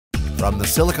From the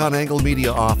SiliconANGLE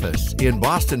Media office in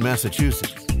Boston,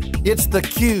 Massachusetts, it's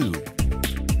theCUBE.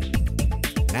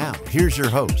 Now, here's your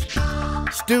host,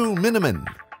 Stu Miniman.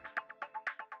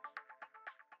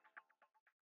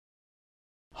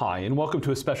 Hi, and welcome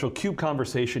to a special CUBE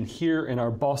conversation here in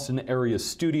our Boston area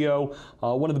studio.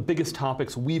 One of the biggest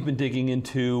topics we've been digging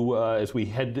into as we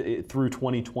head through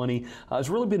 2020 has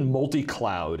really been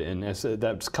multi-cloud, and as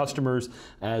that's customers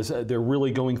as they're really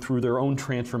going through their own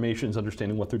transformations,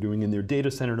 understanding what they're doing in their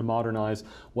data center to modernize,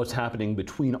 what's happening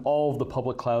between all of the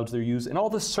public clouds they use, and all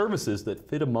the services that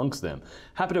fit amongst them.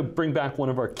 Happy to bring back one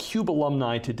of our CUBE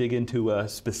alumni to dig into a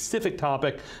specific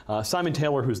topic, Simon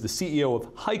Taylor, who's the CEO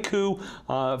of HYCU.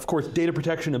 Of course, data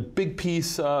protection, a big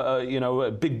piece,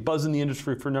 a big buzz in the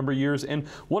industry for a number of years, and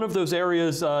one of those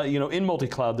areas, in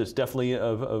multi-cloud that's definitely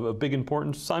of big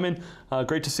importance. Simon,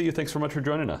 great to see you. Thanks so much for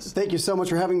joining us. Thank you so much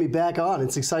for having me back on.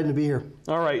 It's exciting to be here.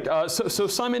 All right. So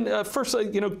Simon, first,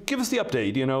 give us the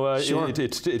update. Sure.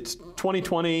 It's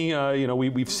 2020.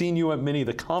 We've seen you at many of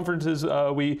the conferences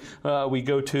we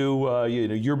go to.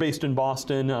 You're based in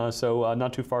Boston, so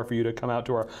not too far for you to come out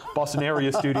to our Boston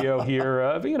area studio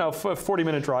here.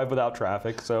 40-minute drive without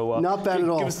traffic. So not bad at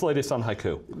all. Give us the latest on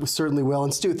HYCU. We certainly will.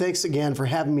 And Stu, thanks again for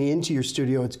having me into your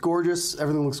studio. It's gorgeous.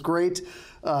 Everything looks great.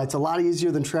 It's a lot easier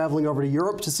than traveling over to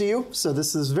Europe to see you. So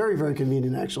this is very, very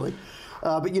convenient, actually.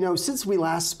 But since we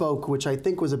last spoke, which I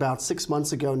think was about 6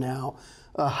 months ago now,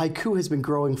 HYCU has been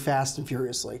growing fast and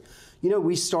furiously.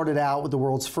 We started out with the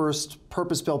world's first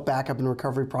purpose-built backup and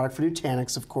recovery product for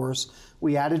Nutanix, of course.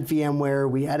 We added VMware,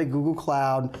 we added Google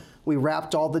Cloud, we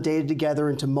wrapped all the data together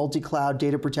into multi-cloud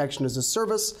data protection as a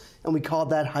service, and we called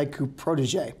that HYCU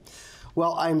Protege.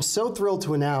 Well, I'm so thrilled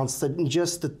to announce that in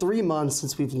just the 3 months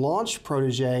since we've launched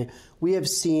Protege, we have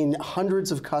seen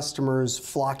hundreds of customers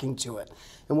flocking to it.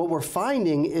 And what we're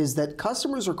finding is that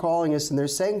customers are calling us and they're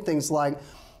saying things like,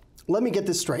 let me get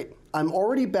this straight. I'm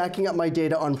already backing up my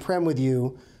data on-prem with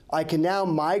you. I can now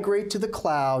migrate to the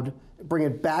cloud, bring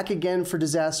it back again for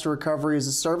disaster recovery as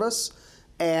a service,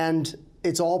 and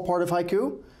it's all part of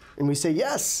HYCU? And we say,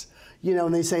 yes.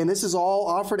 And they say, and this is all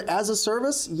offered as a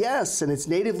service? Yes. And it's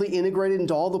natively integrated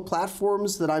into all the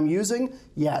platforms that I'm using?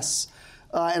 Yes.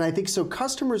 And I think so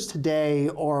customers today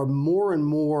are more and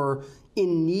more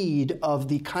in need of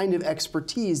the kind of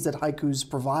expertise that HYCU's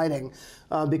providing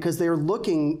because they're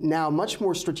looking now much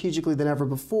more strategically than ever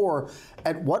before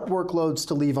at what workloads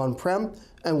to leave on-prem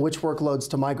and which workloads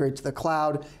to migrate to the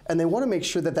cloud, and they want to make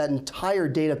sure that that entire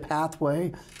data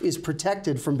pathway is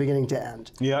protected from beginning to end.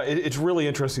 Yeah, it's really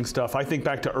interesting stuff. I think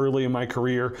back to early in my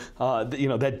career,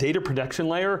 that data protection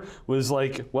layer was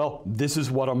like, well, this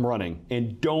is what I'm running,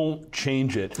 and don't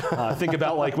change it. Think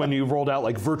about like when you rolled out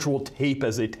like virtual tape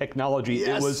as a technology.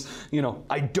 Yes. It was,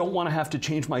 I don't want to have to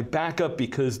change my backup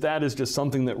because that is just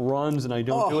something that runs and I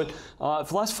don't do it. For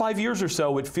the last 5 years or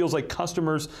so, it feels like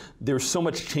customers, there's so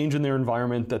much change in their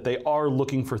environment that they are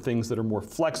looking for things that are more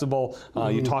flexible.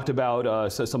 You talked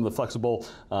about some of the flexible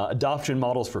adoption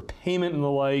models for payment and the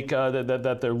like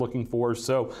that they're looking for.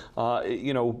 So,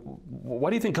 why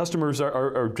do you think customers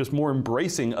are just more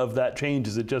embracing of that change?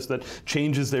 Is it just that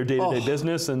changes their day-to-day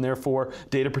business and therefore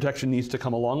data protection needs to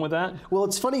come along with that? Well,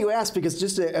 it's funny you ask because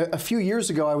just a few years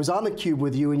ago I was on theCUBE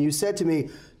with you and you said to me,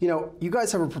 you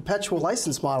guys have a perpetual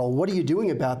license model. What are you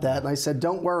doing about that? And I said,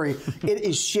 don't worry, it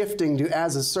is shifting to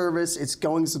as a service. It's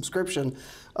going subscription,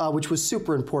 which was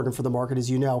super important for the market, as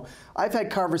you know. I've had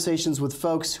conversations with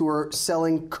folks who are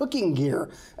selling cooking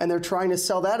gear, and they're trying to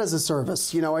sell that as a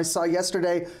service. I saw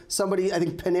yesterday somebody, I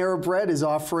think Panera Bread is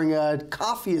offering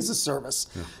coffee as a service.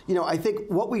 Yeah. I think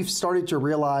what we've started to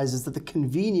realize is that the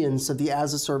convenience of the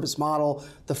as a service model,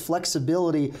 the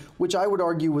flexibility, which I would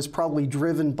argue was probably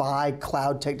driven by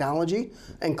cloud technology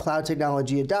and cloud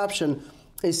technology adoption,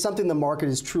 is something the market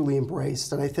has truly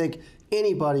embraced. And I think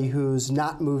anybody who's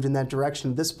not moved in that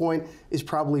direction at this point is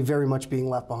probably very much being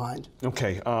left behind.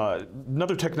 Okay,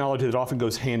 another technology that often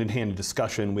goes hand in hand in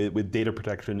discussion with data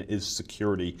protection is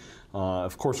security.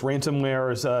 Of course,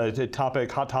 ransomware is a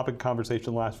hot topic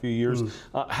conversation the last few years.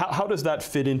 How does that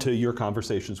fit into your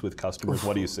conversations with customers?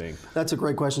 What are you seeing? That's a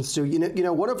great question, Stu.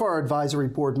 One of our advisory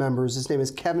board members, his name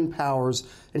is Kevin Powers,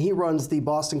 and he runs the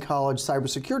Boston College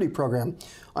cybersecurity program.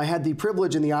 I had the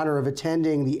privilege and the honor of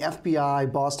attending the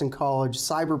FBI Boston College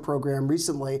cyber program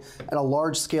recently at a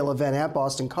large-scale event at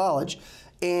Boston College.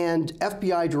 And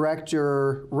FBI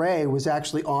Director Ray was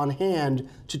actually on hand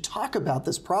to talk about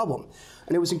this problem.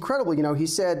 And it was incredible. You know, he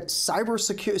said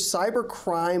cyber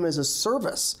crime as a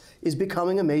service is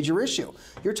becoming a major issue.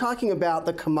 You're talking about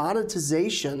the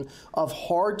commoditization of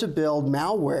hard-to-build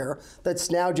malware that's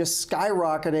now just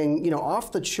skyrocketing, you know,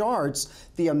 off the charts,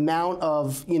 the amount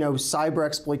of, you know, cyber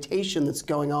exploitation that's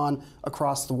going on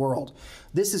across the world.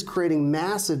 This is creating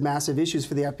massive, massive issues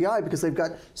for the FBI because they've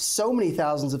got so many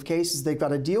thousands of cases they've got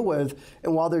to deal with,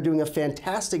 and while they're doing a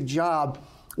fantastic job,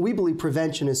 we believe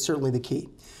prevention is certainly the key.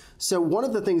 So one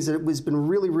of the things that has been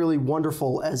really, really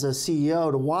wonderful as a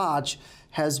CEO to watch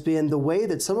has been the way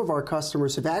that some of our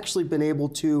customers have actually been able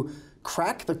to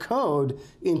crack the code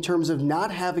in terms of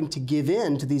not having to give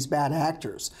in to these bad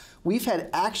actors. We've had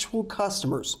actual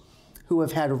customers who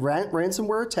have had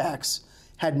ransomware attacks,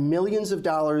 had millions of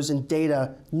dollars in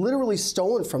data literally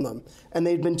stolen from them, and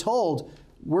they've been told,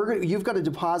 you've got to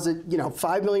deposit, you know,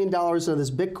 $5 million into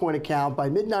this Bitcoin account by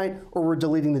midnight or we're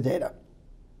deleting the data,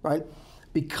 right?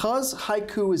 Because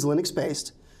HYCU is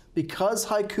Linux-based, because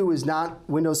HYCU is not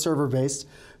Windows Server-based,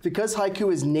 because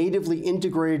HYCU is natively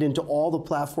integrated into all the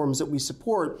platforms that we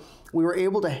support, we were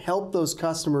able to help those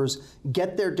customers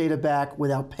get their data back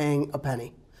without paying a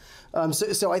penny.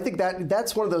 So I think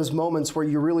that's one of those moments where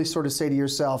you really sort of say to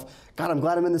yourself, God, I'm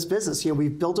glad I'm in this business. You know,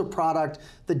 we've built a product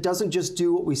that doesn't just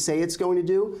do what we say it's going to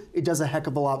do, it does a heck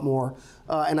of a lot more.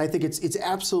 And I think it's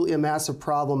absolutely a massive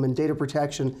problem, and data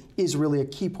protection is really a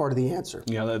key part of the answer.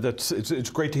 Yeah, it's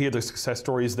great to hear the success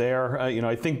stories there. You know,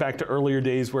 I think back to earlier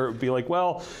days where it would be like,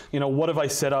 well, you know, what have I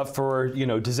set up for, you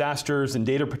know, disasters and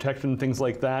data protection and things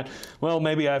like that? Well,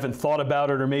 maybe I haven't thought about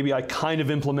it, or maybe I kind of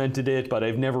implemented it, but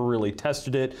I've never really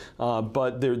tested it.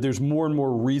 But there's more and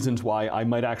more reasons why I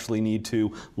might actually need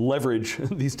to leverage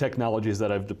these technologies that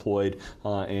I've deployed,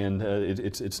 and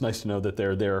it's nice to know that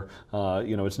they're there.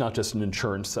 You know, it's not just an insurance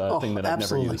thing that I've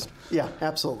never used. Yeah,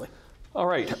 absolutely. All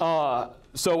right.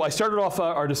 So I started off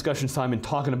our discussion, Simon,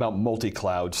 talking about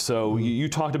multi-cloud. So you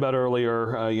talked about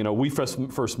earlier, you know, we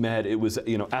first met, it was,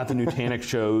 you know, at the Nutanix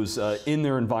shows, in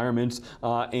their environments,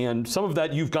 and some of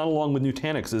that you've gone along with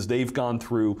Nutanix as they've gone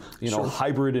through, you know,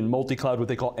 hybrid and multi-cloud, what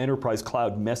they call enterprise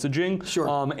cloud messaging,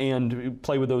 and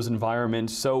play with those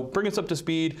environments. So bring us up to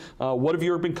speed. What have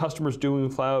your been customers doing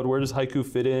with cloud? Where does HYCU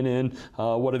fit in?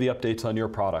 What are the updates on your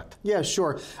product? Yeah,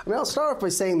 sure. I mean, I'll start off by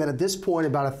saying that at this point,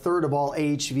 about a third of all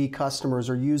AHV customers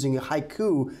are using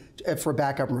HYCU for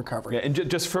backup and recovery. Yeah, and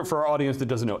just for our audience that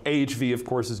doesn't know, AHV, of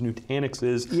course, is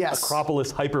Nutanix's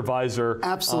Acropolis hypervisor.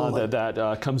 Absolutely.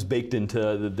 That comes baked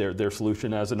into their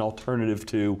solution as an alternative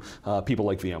to people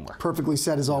like VMware. Perfectly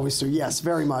said, as always, sir. Yes,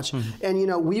 very much. And you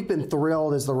know, we've been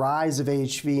thrilled as the rise of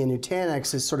AHV and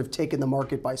Nutanix has sort of taken the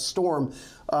market by storm.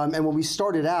 And when we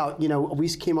started out, you know, we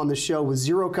came on the show with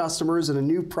 0 customers and a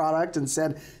new product and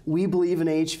said, we believe in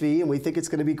HV and we think it's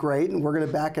going to be great and we're going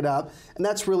to back it up. And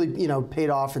that's really, you know,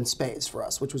 paid off in spades for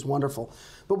us, which was wonderful.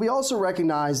 But we also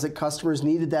recognized that customers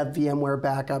needed that VMware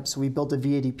backup, so we built a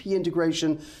VADP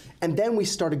integration, and then we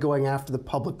started going after the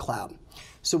public cloud.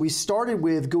 So we started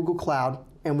with Google Cloud,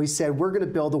 and we said, we're going to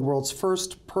build the world's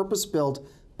first purpose-built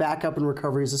backup and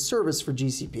recovery as a service for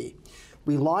GCP.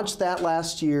 We launched that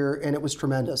last year, and it was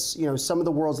tremendous. You know, some of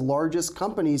the world's largest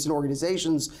companies and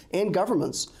organizations and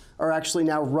governments are actually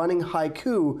now running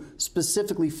HYCU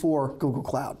specifically for Google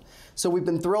Cloud. So we've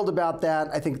been thrilled about that.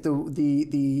 I think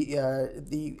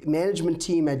the management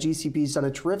team at GCP has done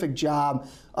a terrific job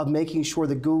of making sure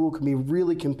that Google can be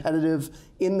really competitive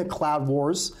in the cloud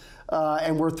wars,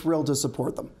 and we're thrilled to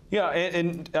support them. Yeah,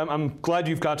 and I'm glad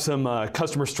you've got some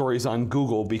customer stories on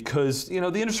Google, because, you know,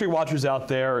 the industry watchers out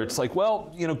there, it's like, well,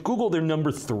 you know, Google, they're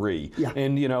number 3. Yeah.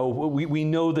 And, you know, we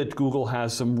know that Google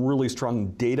has some really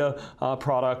strong data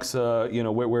products, you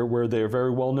know, where they're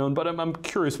very well known. But I'm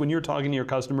curious, when you're talking to your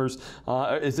customers,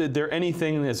 is there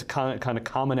anything that's kind of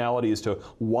commonality as to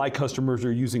why customers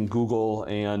are using Google,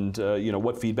 and, you know,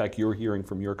 what feedback you're hearing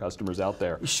from your customers out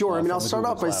there? Sure. I mean, I'll start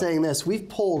off by saying this. We've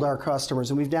polled our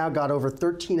customers, and we've now got over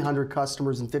 1,300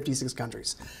 customers in 56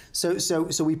 countries.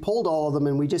 So we polled all of them,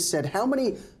 and we just said, how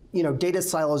many, you know, data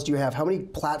silos do you have? How many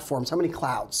platforms? How many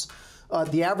clouds?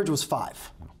 The average was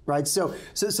 5. Right, so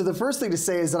the first thing to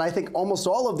say is that I think almost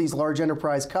all of these large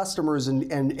enterprise customers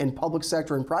and public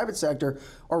sector and private sector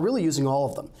are really using all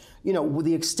of them. You know,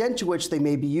 the extent to which they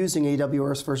may be using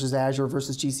AWS versus Azure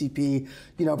versus GCP,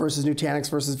 you know, versus Nutanix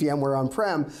versus VMware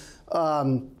on-prem,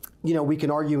 you know, we can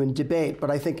argue and debate,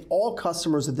 but I think all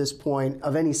customers at this point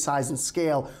of any size and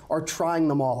scale are trying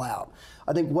them all out.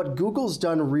 I think what Google's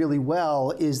done really well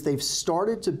is they've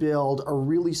started to build a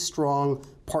really strong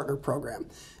partner program.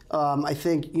 I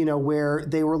think, you know, where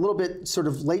they were a little bit sort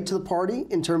of late to the party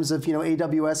in terms of, you know,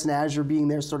 AWS and Azure being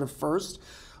there sort of first.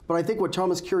 But I think what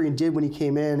Thomas Kurian did when he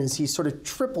came in is he sort of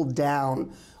tripled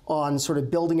down on sort of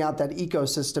building out that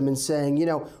ecosystem and saying, you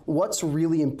know, what's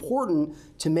really important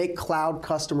to make cloud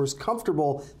customers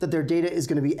comfortable that their data is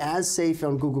going to be as safe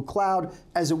on Google Cloud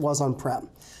as it was on-prem.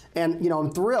 And you know,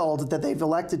 I'm thrilled that they've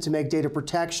elected to make data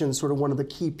protection sort of one of the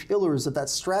key pillars of that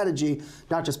strategy,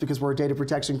 not just because we're a data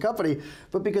protection company,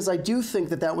 but because I do think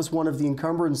that that was one of the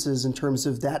encumbrances in terms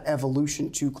of that evolution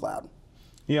to cloud.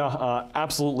 Yeah,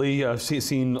 absolutely.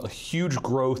 Seen a huge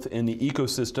growth in the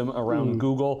ecosystem around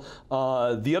Google.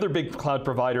 The other big cloud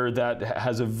provider that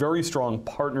has a very strong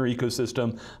partner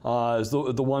ecosystem is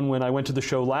the one when I went to the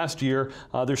show last year,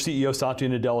 their CEO Satya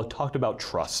Nadella talked about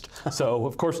trust. So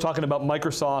of course talking about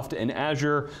Microsoft and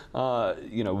Azure,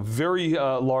 you know, very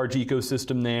large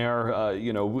ecosystem there,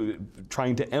 you know,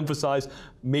 trying to emphasize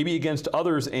maybe against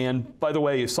others, and by the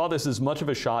way, saw this as much of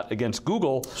a shot against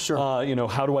Google. Sure. You know,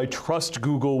 how do I trust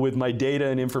Google with my data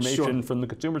and information from the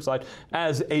consumer side?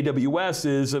 As AWS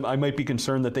is, I might be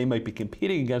concerned that they might be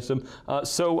competing against them.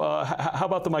 So how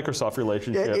about the Microsoft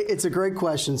relationship? It's a great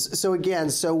question. So again,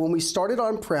 when we started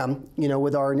on-prem, you know,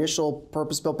 with our initial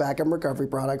purpose-built backup and recovery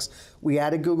products, we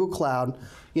added Google Cloud.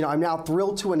 You know, I'm now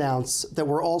thrilled to announce that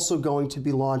we're also going to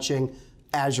be launching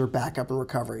Azure Backup and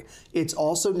Recovery. It's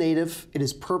also native. It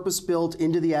is purpose-built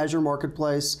into the Azure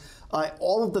Marketplace.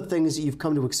 All of the things that you've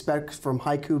come to expect from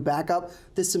HYCU Backup,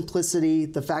 the simplicity,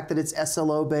 the fact that it's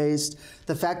SLO-based,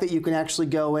 the fact that you can actually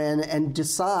go in and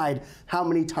decide how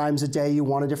many times a day you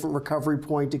want a different recovery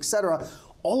point, et cetera.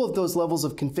 All of those levels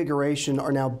of configuration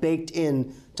are now baked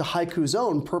in to HYCU's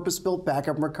own purpose-built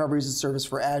backup and recovery as a service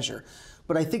for Azure.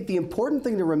 But I think the important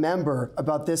thing to remember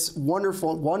about this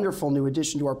wonderful, wonderful new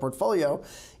addition to our portfolio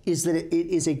is that it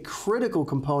is a critical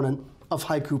component of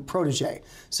HYCU Protege.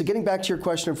 So getting back to your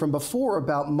question from before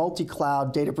about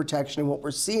multi-cloud data protection and what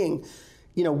we're seeing,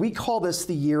 you know, we call this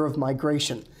the year of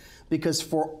migration. Because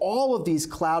for all of these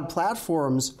cloud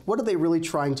platforms, what are they really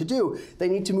trying to do? They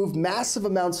need to move massive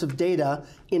amounts of data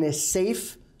in a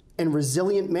safe and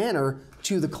resilient manner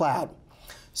to the cloud.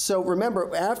 So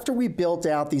remember, after we built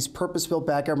out these purpose-built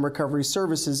backup and recovery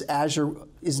services, Azure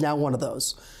is now one of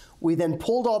those. We then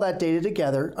pulled all that data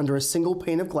together under a single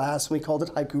pane of glass, and we called it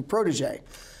HYCU Protege.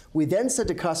 We then said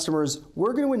to customers,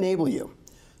 we're going to enable you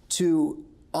to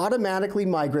automatically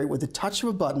migrate with the touch of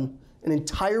a button an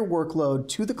entire workload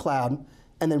to the cloud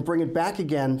and then bring it back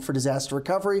again for disaster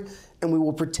recovery, and we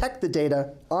will protect the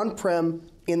data on-prem,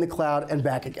 in the cloud, and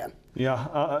back again.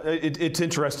 Yeah, it's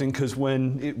interesting because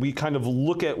when we kind of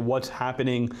look at what's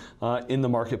happening in the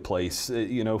marketplace,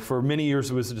 you know, for many years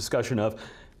there was a discussion of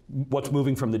what's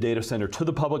moving from the data center to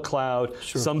the public cloud.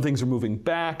 Sure. Some things are moving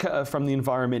back from the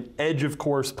environment. Edge, of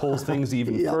course, pulls things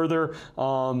even further.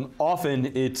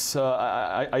 Often it's,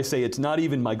 I say it's not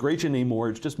even migration anymore,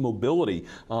 it's just mobility,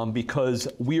 because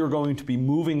we are going to be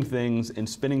moving things and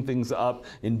spinning things up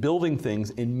and building things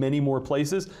in many more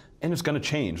places. And it's going to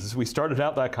change. As we started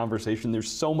out that conversation,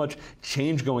 there's so much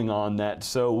change going on that,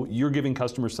 so you're giving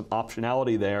customers some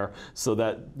optionality there so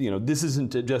that, you know, this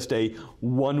isn't just a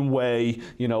one-way,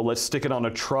 you know, let's stick it on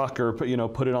a truck or, you know,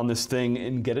 put it on this thing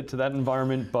and get it to that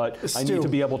environment, but I need to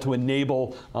be able to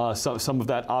enable some of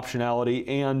that optionality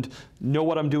and know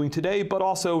what I'm doing today, but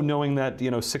also knowing that,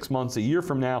 you know, 6 months, a year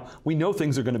from now, we know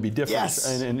things are going to be different,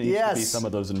 and it needs to be some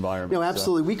of those environments. No,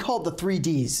 absolutely. We call it the 3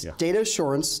 Ds, data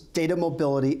assurance, data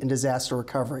mobility, and disaster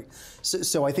recovery.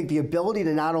 So I think the ability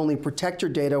to not only protect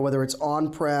your data, whether it's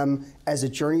on-prem as it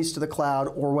journeys to the cloud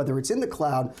or whether it's in the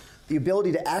cloud, the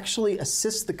ability to actually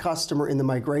assist the customer in the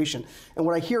migration. And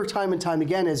what I hear time and time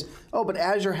again is, oh, but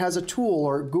Azure has a tool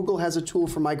or Google has a tool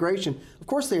for migration. Of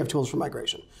course they have tools for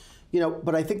migration. You know,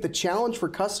 but I think the challenge for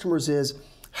customers is,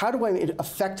 how do I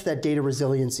affect that data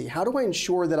resiliency? How do I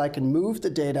ensure that I can move the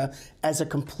data as a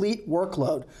complete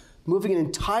workload, moving an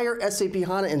entire SAP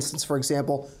HANA instance, for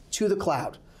example, to the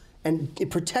cloud, and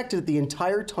protect it the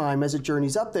entire time as it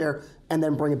journeys up there, and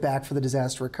then bring it back for the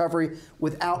disaster recovery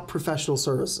without professional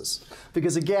services.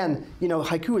 Because again, you know,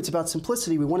 HYCU, it's about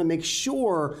simplicity. We want to make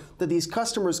sure that these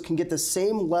customers can get the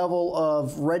same level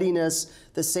of readiness,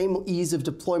 the same ease of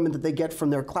deployment that they get from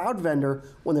their cloud vendor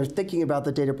when they're thinking about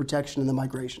the data protection and the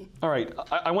migration. All right,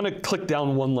 I want to click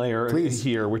down one layer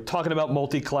here. We're talking about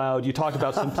multi-cloud, you talked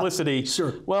about simplicity.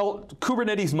 Sure. Well,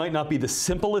 Kubernetes might not be the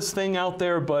simplest thing out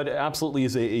there, but absolutely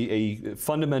is a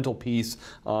fundamental piece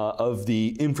of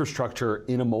the infrastructure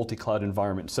in a multi-cloud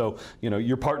environment. So, you know,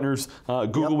 your partners,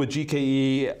 Google with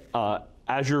GKE,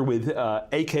 Azure with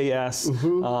AKS,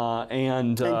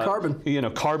 and Carbon. You know,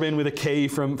 Carbon with a K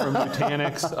from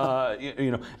Nutanix.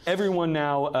 You know, everyone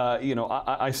now. You know,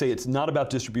 I say it's not about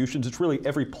distributions. It's really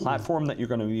every platform that you're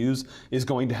going to use is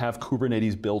going to have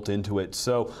Kubernetes built into it.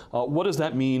 So, what does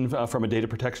that mean from a data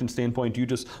protection standpoint? Do you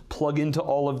just plug into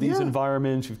all of these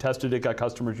environments? You've tested it, got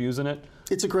customers using it?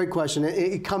 It's a great question.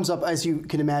 It comes up, as you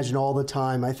can imagine, all the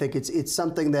time. I think it's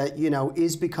something that, you know,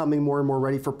 is becoming more and more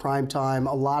ready for prime time.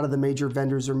 A lot of the major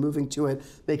vendors are moving to it,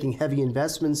 making heavy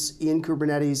investments in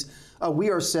Kubernetes.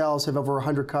 We ourselves have over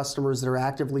 100 customers that are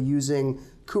actively using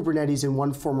Kubernetes in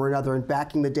one form or another and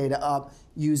backing the data up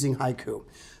using HYCU.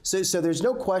 So there's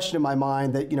no question in my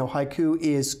mind that, you know, HYCU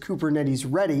is Kubernetes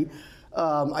ready.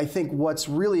 I think what's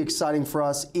really exciting for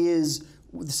us is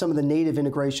some of the native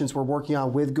integrations we're working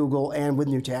on with Google and with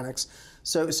Nutanix.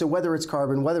 So whether it's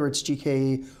Carbon, whether it's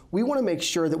GKE, we want to make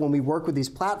sure that when we work with these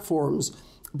platforms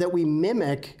that we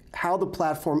mimic how the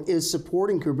platform is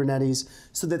supporting Kubernetes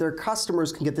so that their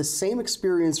customers can get the same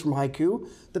experience from HYCU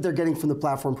that they're getting from the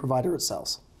platform provider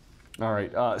itself. All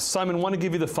right, Simon, want to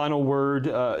give you the final word.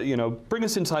 You know, bring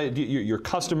us inside your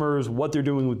customers, what they're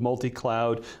doing with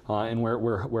multi-cloud, and where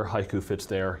HYCU fits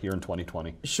there here in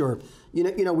 2020. Sure.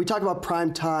 You know, we talk about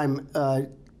prime time.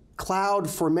 Cloud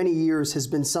for many years has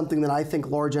been something that I think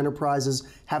large enterprises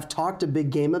have talked a big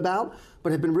game about,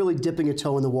 but have been really dipping a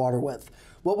toe in the water with.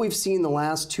 What we've seen the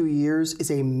last 2 years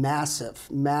is a massive,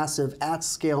 massive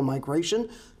at-scale migration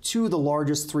to the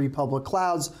largest 3 public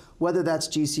clouds, whether that's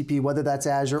GCP, whether that's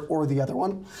Azure, or the other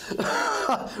one.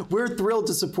 We're thrilled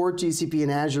to support GCP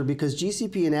and Azure because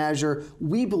GCP and Azure,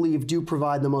 we believe, do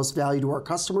provide the most value to our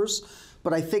customers.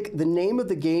 But I think the name of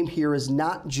the game here is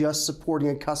not just supporting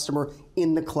a customer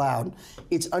in the cloud.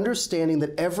 It's understanding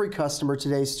that every customer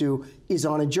today, Stu, is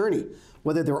on a journey.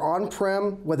 Whether they're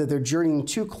on-prem, whether they're journeying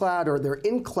to cloud, or they're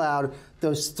in cloud,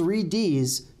 those 3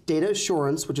 Ds, data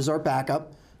assurance, which is our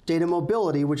backup, data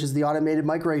mobility, which is the automated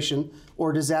migration,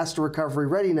 or disaster recovery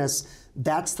readiness,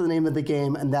 that's the name of the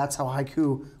game, and that's how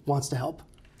HYCU wants to help.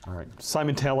 All right,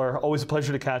 Simon Taylor, always a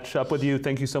pleasure to catch up with you.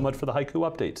 Thank you so much for the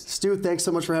HYCU updates. Stu, thanks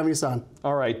so much for having us on.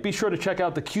 All right, be sure to check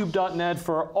out thecube.net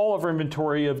for all of our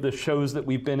inventory of the shows that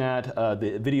we've been at,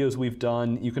 the videos we've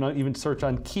done. You can even search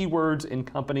on keywords in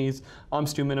companies. I'm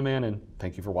Stu Miniman, and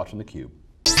thank you for watching theCUBE.